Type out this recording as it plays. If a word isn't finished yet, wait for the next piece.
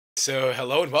So,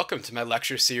 hello and welcome to my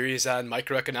lecture series on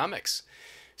microeconomics.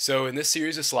 So, in this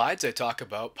series of slides, I talk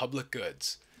about public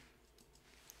goods.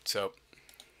 So,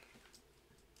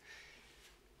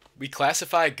 we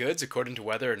classify goods according to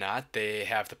whether or not they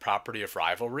have the property of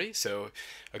rivalry. So,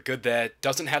 a good that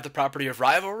doesn't have the property of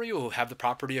rivalry will have the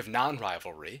property of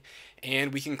non-rivalry.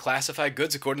 And we can classify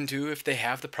goods according to if they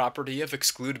have the property of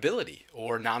excludability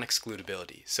or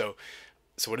non-excludability. So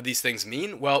what do these things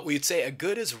mean? Well, we'd say a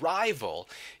good is rival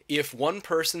if one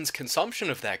person's consumption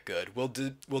of that good will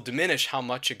diminish how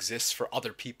much exists for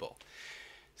other people.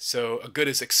 So a good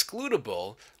is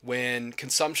excludable when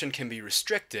consumption can be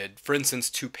restricted, for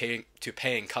instance, to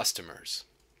paying customers.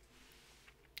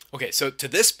 Okay, so to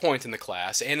this point in the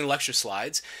class and in lecture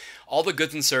slides, all the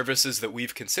goods and services that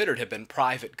we've considered have been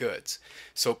private goods.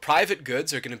 So private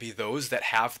goods are going to be those that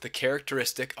have the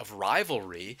characteristic of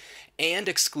rivalry and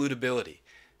excludability.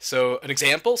 So an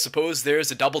example, suppose there's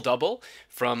a double-double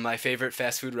from my favorite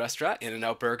fast food restaurant,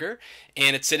 In-N-Out Burger,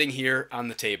 and it's sitting here on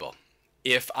the table.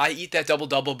 If I eat that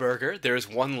double-double burger, there's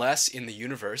one less in the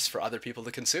universe for other people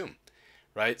to consume,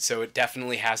 right? So it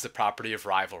definitely has the property of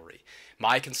rivalry.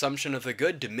 My consumption of the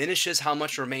good diminishes how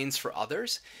much remains for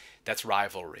others. That's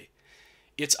rivalry.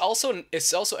 It's also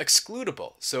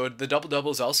excludable. So the double-double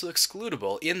is also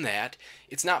excludable in that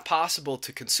it's not possible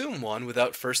to consume one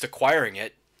without first acquiring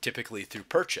it, typically through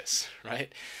purchase,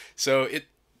 right? So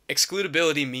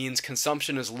excludability means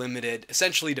consumption is limited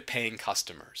essentially to paying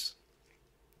customers.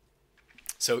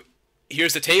 So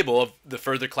here's the table of the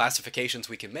further classifications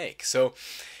we can make. So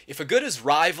if a good is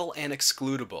rival and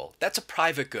excludable, that's a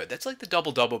private good. That's like the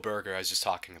double-double burger I was just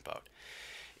talking about.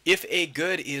 If a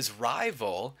good is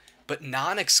rival but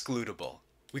non-excludable,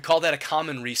 we call that a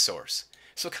common resource.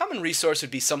 So a common resource would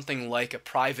be something like a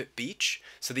private beach.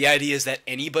 So the idea is that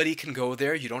anybody can go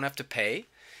there. You don't have to pay.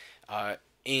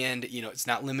 And it's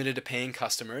not limited to paying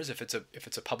customers if it's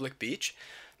a public beach.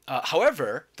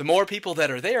 However, the more people that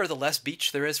are there, the less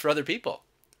beach there is for other people,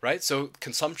 right? So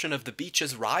consumption of the beach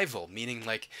is rival, meaning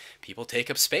like people take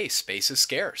up space. Space is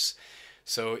scarce.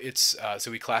 So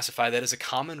so we classify that as a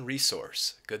common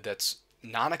resource, good that's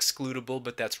non-excludable,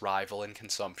 but that's rival in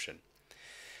consumption.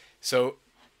 So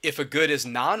if a good is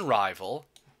non-rival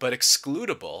but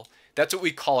excludable, that's what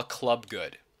we call a club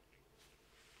good.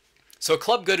 So a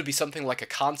club good would be something like a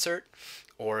concert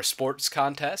or a sports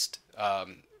contest,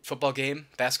 football game,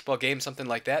 basketball game, something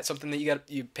like that, something that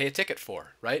you pay a ticket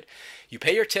for, right? You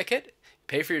pay your ticket,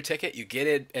 pay for your ticket, you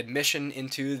get admission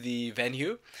into the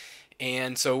venue,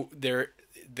 and so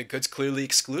the good's clearly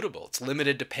excludable. It's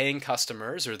limited to paying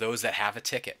customers or those that have a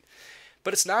ticket.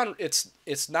 But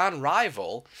it's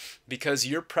non-rival because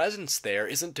your presence there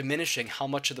isn't diminishing how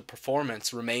much of the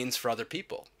performance remains for other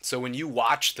people. So when you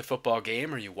watch the football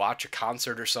game or you watch a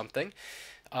concert or something,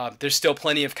 there's still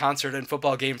plenty of concert and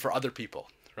football game for other people,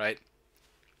 right?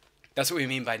 That's what we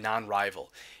mean by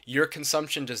non-rival. Your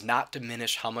consumption does not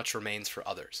diminish how much remains for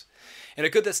others. And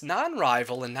a good that's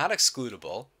non-rival and not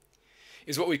excludable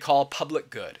is what we call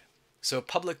public good. So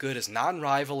public good is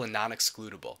non-rival and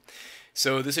non-excludable.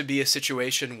 So this would be a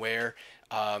situation where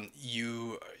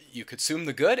you consume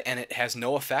the good and it has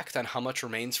no effect on how much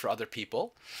remains for other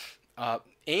people,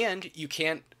 and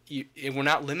we're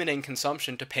not limiting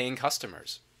consumption to paying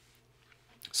customers.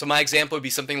 So my example would be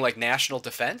something like national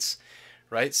defense,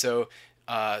 right? So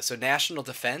national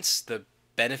defense, the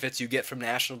benefits you get from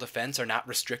national defense are not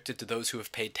restricted to those who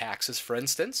have paid taxes, for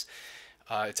instance.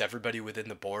 It's everybody within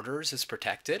the borders is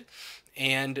protected,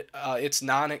 and it's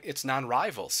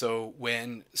non-rival. So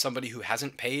when somebody who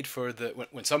hasn't paid for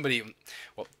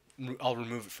I'll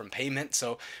remove it from payment.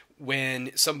 So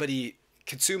when somebody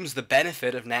consumes the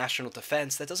benefit of national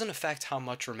defense, that doesn't affect how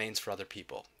much remains for other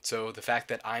people. So the fact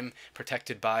that I'm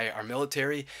protected by our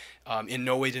military in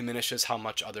no way diminishes how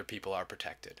much other people are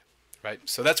protected, right?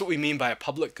 So that's what we mean by a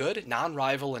public good,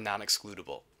 non-rival and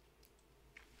non-excludable.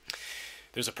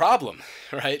 There's a problem,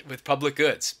 right, with public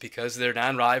goods because they're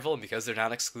non-rival and because they're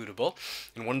non-excludable.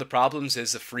 And one of the problems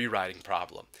is the free riding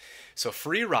problem. So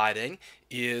free riding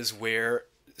is where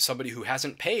somebody who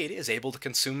hasn't paid is able to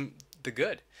consume the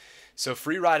good. So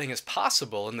free riding is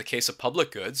possible in the case of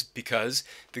public goods because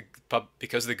the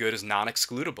good is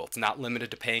non-excludable. It's not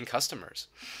limited to paying customers.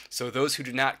 So those who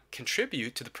do not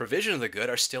contribute to the provision of the good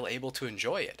are still able to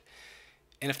enjoy it.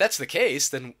 And if that's the case,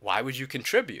 then why would you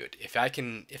contribute? If I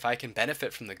can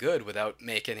benefit from the good without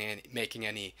making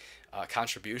any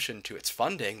contribution to its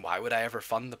funding, why would I ever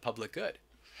fund the public good?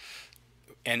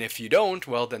 And if you don't,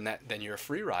 well, then you're a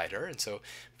free rider. And so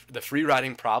the free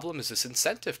riding problem is this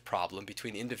incentive problem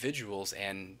between individuals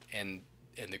and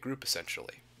the group,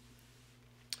 essentially.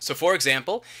 So for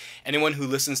example, anyone who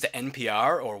listens to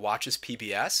NPR or watches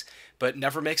PBS but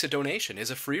never makes a donation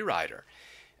is a free rider.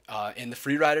 And the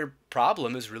free rider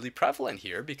problem is really prevalent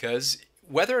here because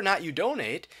whether or not you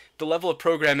donate, the level of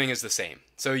programming is the same.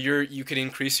 So you can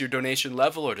increase your donation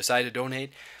level or decide to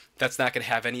donate. That's not going to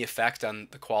have any effect on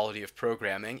the quality of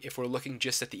programming if we're looking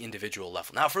just at the individual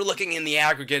level. Now, if we're looking in the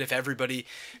aggregate, if everybody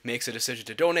makes a decision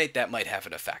to donate, that might have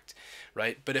an effect,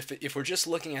 right? But if we're just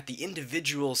looking at the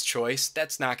individual's choice,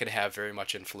 that's not going to have very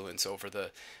much influence over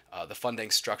the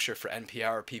funding structure for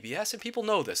NPR or PBS, and people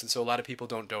know this, and so a lot of people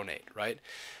don't donate, right?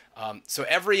 So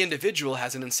every individual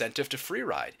has an incentive to free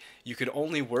ride. You could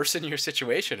only worsen your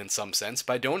situation in some sense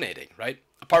by donating, right?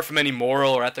 Apart from any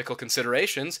moral or ethical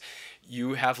considerations,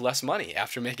 you have less money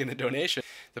after making the donation.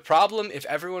 The problem, if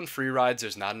everyone free rides,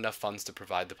 there's not enough funds to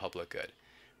provide the public good,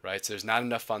 right? So there's not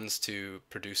enough funds to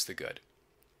produce the good.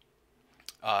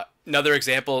 Another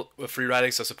example of free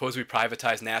riding, so suppose we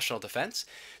privatize national defense.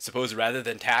 Suppose rather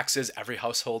than taxes, every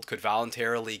household could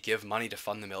voluntarily give money to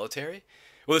fund the military.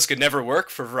 Well, this could never work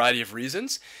for a variety of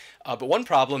reasons, but one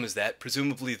problem is that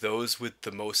presumably those with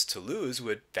the most to lose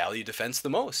would value defense the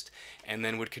most and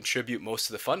then would contribute most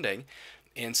of the funding.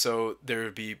 And so there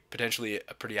would be potentially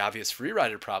a pretty obvious free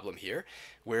rider problem here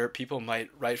where people might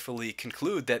rightfully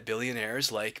conclude that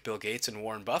billionaires like Bill Gates and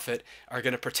Warren Buffett are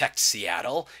going to protect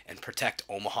Seattle and protect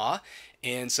Omaha.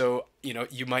 And so,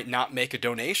 you might not make a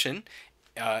donation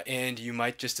and you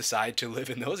might just decide to live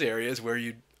in those areas where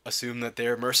you assume that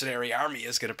their mercenary army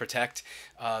is going to protect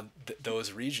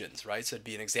those regions, right? So it'd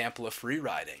be an example of free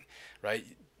riding, right?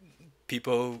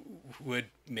 People would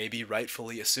maybe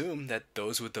rightfully assume that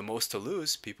those with the most to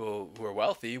lose, people who are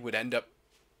wealthy, would end up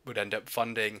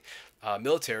funding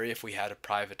military if we had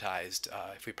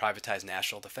if we privatized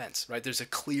national defense, right? There's a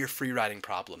clear free riding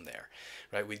problem there,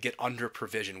 right? We'd get under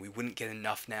provision. We wouldn't get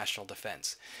enough national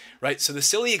defense, right? So the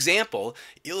silly example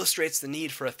illustrates the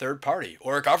need for a third party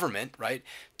or a government, right,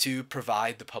 to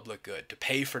provide the public good, to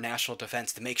pay for national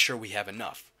defense, to make sure we have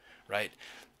enough, right?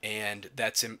 And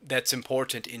that's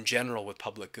important in general with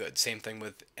public goods. Same thing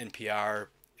with NPR,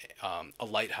 a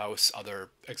lighthouse, other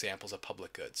examples of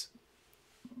public goods.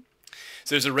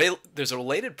 So there's a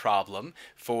related problem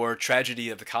for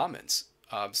tragedy of the commons,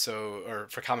 or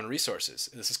for common resources.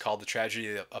 This is called the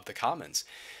tragedy of the commons.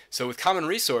 So with common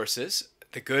resources,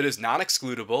 the good is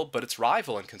non-excludable, but it's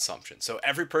rival in consumption. So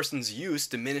every person's use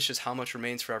diminishes how much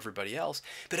remains for everybody else,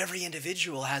 but every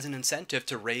individual has an incentive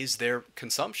to raise their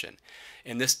consumption.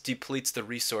 And this depletes the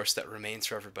resource that remains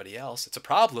for everybody else. It's a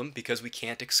problem because we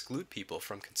can't exclude people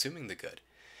from consuming the good.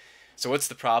 So what's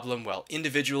the problem? Well,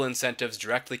 individual incentives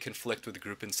directly conflict with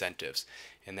group incentives,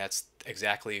 and that's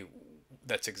exactly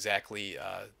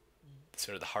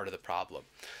sort of the heart of the problem.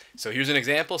 So here's an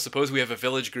example. Suppose we have a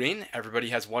village green. Everybody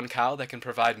has one cow that can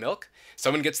provide milk.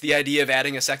 Someone gets the idea of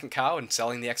adding a second cow and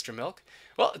selling the extra milk.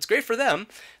 Well, it's great for them,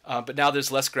 but now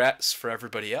there's less grass for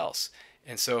everybody else.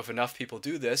 And so if enough people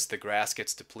do this, the grass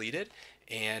gets depleted,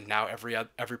 and now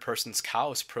every person's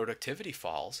cow's productivity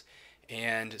falls.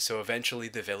 And so eventually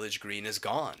the village green is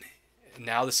gone.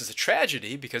 Now this is a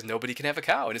tragedy because nobody can have a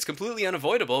cow, and it's completely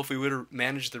unavoidable if we would have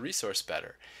managed the resource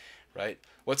better, right?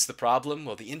 What's the problem?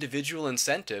 Well, the individual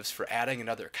incentives for adding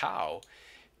another cow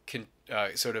can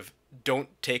sort of don't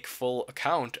take full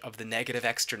account of the negative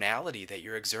externality that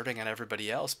you're exerting on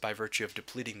everybody else by virtue of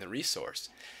depleting the resource,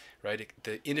 right?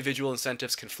 The individual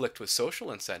incentives conflict with social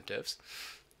incentives.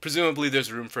 Presumably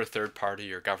there's room for a third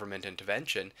party or government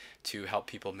intervention to help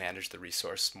people manage the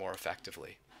resource more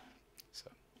effectively.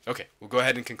 So, okay, we'll go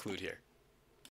ahead and conclude here.